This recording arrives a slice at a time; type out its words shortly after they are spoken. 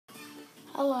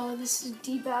Hello, this is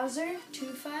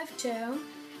DBowser252,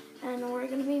 and we're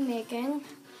going to be making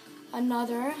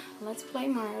another Let's Play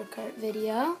Mario Kart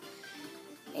video.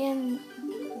 And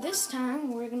this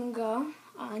time we're going to go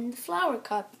on the Flower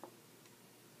Cup.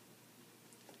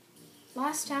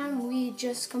 Last time we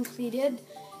just completed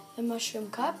the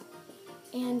Mushroom Cup,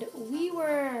 and we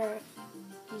were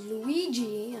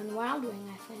Luigi on Wild Wing,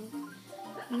 I think.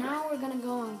 Now we're going to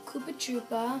go on Koopa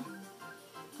Troopa,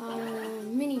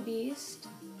 Mini Beast.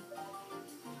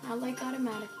 I like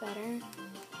Automatic better.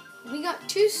 We got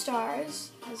 2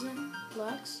 stars, as it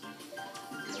looks.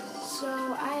 So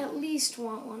I at least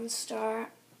want 1 star.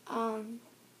 And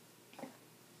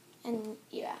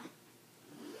yeah.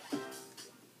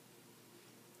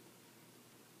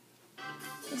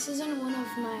 This isn't one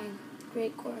of my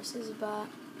great courses, but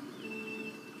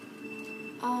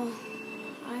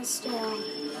I still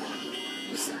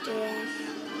just do it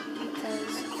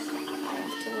because I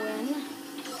have to win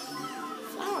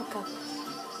Flower Cup.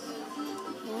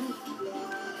 Yeah.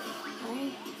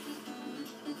 Right?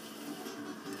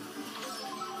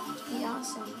 It'd be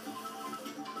awesome.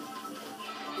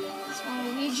 So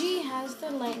Luigi has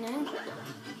the lightning.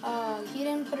 He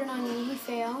didn't put it on me, he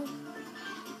failed.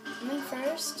 I'm in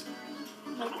first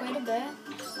by quite a bit.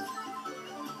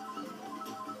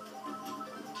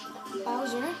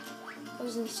 Bowser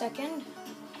goes in second.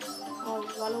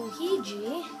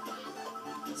 Waluigi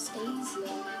stays.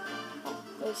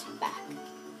 Goes back.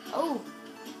 Oh,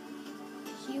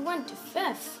 he went to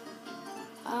 5th.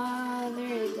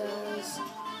 There he goes.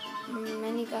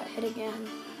 And he got hit again.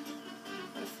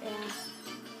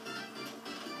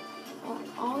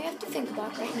 All we have to think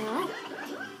about right now.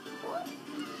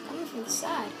 Coming from the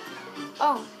side.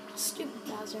 Oh, stupid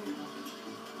Bowser.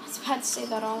 I was about to say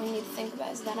that all we need to think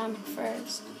about is that I'm in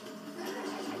first.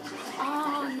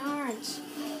 Oh, Nards. I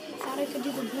thought I could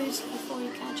do the boost before he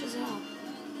catches up.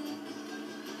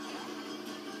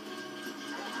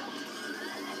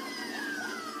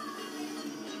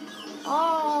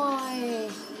 Oh,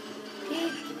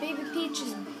 Baby Peach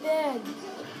is big.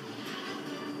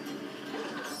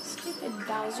 Stupid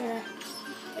Bowser.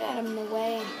 Get out of my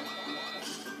way.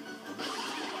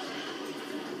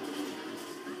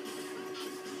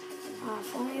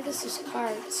 If only this is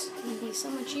carts, it would be so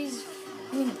much easier.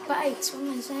 I mean, bikes, what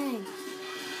am I saying?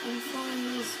 If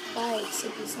only these bikes,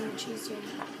 it'd be so much easier.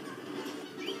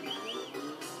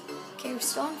 Okay, we're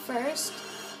still in first.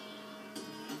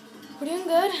 We're doing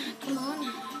good. Come on.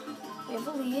 We have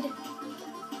a lead.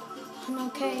 An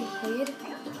okay lead.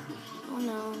 Oh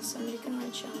no, somebody can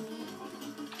red shell me.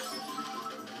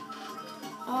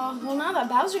 Well, now that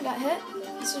Bowser got hit,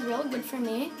 this is real good for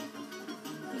me.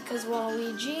 Because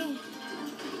Waluigi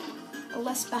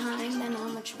less behind than how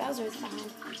much Bowser is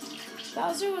behind.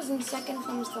 Bowser was in second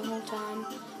from the whole time,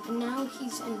 and now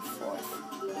he's in 4th,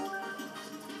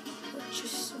 which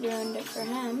just ruined it for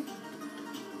him.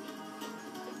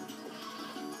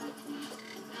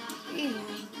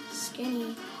 Really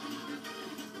skinny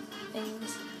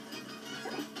things.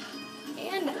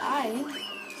 And I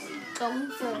go in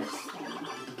first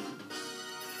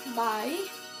by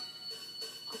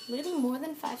a little more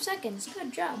than 5 seconds.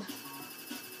 Good job.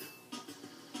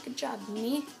 Good job,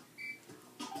 me.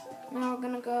 Now we're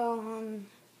gonna go on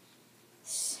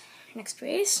next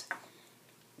race.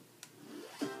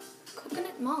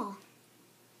 Coconut Mall.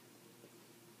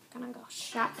 Gonna go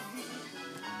shopping.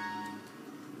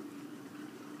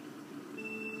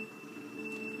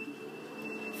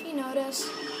 If you notice,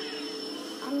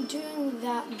 I'm doing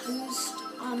that boost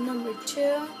on number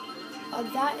 2.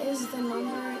 That is the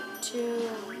number to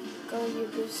go your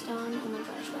boost on. Oh my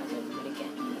gosh, why is everybody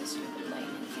getting this stupid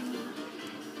lightning thingy?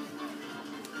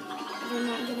 They're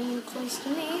not getting any close to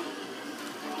me.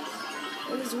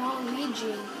 It was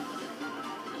Waluigi.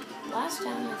 Last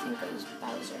time, I think it was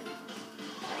Bowser.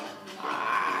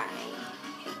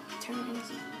 Turns.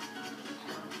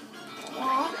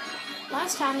 Well,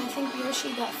 last time, I think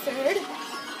Yoshi got 3rd.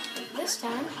 This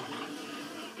time,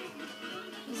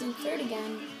 he's in 3rd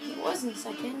again. He was in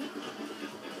 2nd.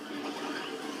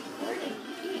 Where did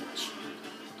Peach?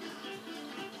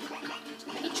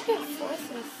 Did Peach get 4th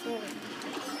or 3rd?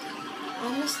 I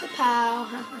missed the POW.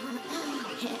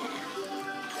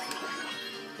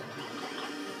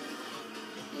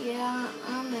 Yeah,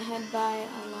 I'm ahead by a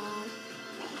lot.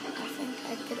 I think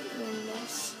I could win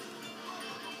this.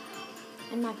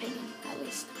 In my opinion, at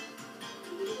least.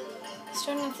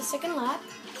 Starting off the 2nd lap.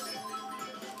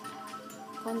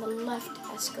 On the left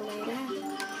escalator.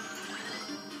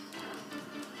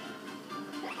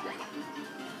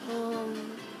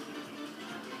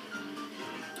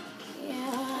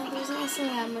 Yeah, there's not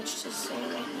that much to say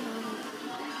right now.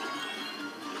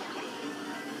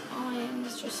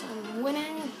 course, I'm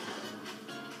winning.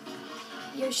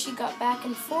 Yoshi got back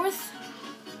and forth.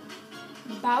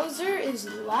 Bowser is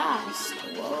last.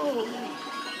 Whoa.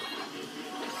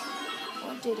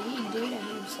 What did he do to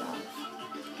himself?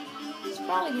 He's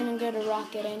probably gonna go to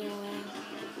Rocket anyway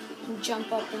and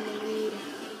jump up in the lead.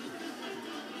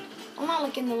 Well, not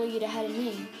like in the lead ahead of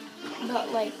me,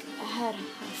 but like ahead of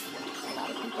a lot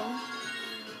of people.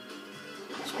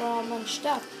 So we're all bunched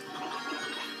up.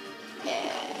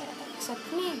 Yeah,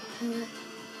 except me.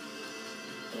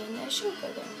 And I should go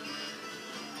there.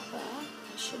 But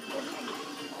I should go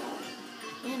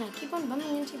there. Man, I keep on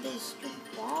bumping into those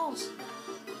stupid walls.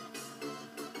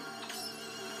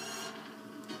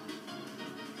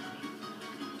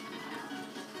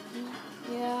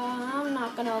 Yeah, I'm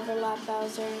not gonna overlap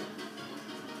Bowser,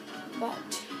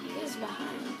 but he is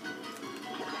behind.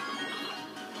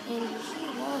 And he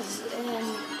was in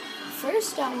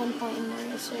first at one point in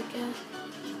Mario Circuit.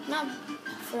 Not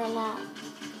for a long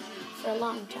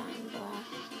time, but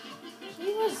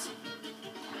he was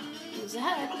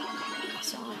ahead.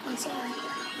 That's all I can say.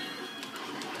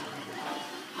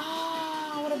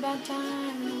 Ah, what a bad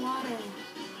time in the water.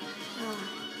 Ah,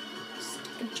 just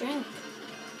took a drink.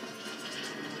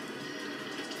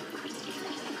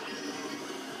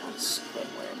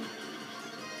 Squidward.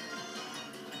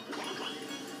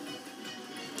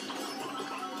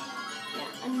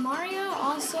 Yeah, and Mario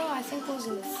also, I think, was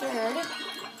in third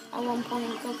at one point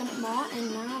in Coconut Mall,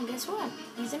 and now guess what?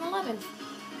 He's in 11th.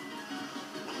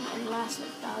 And last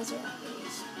with Bowser at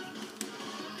least.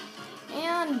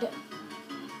 And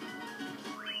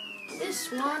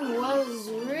this one was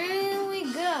really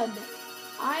good.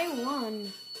 I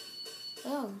won.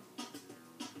 Oh.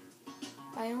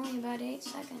 By only about 8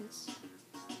 seconds.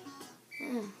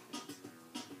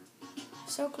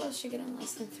 So close to getting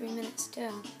less than 3 minutes too.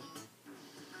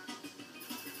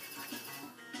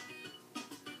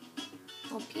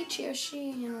 Well, Peach,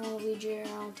 Yoshi, and Luigi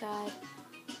are all tied.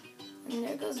 And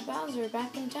there goes Bowser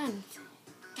back in 10th.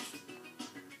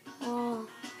 Well,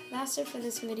 that's it for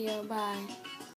this video. Bye.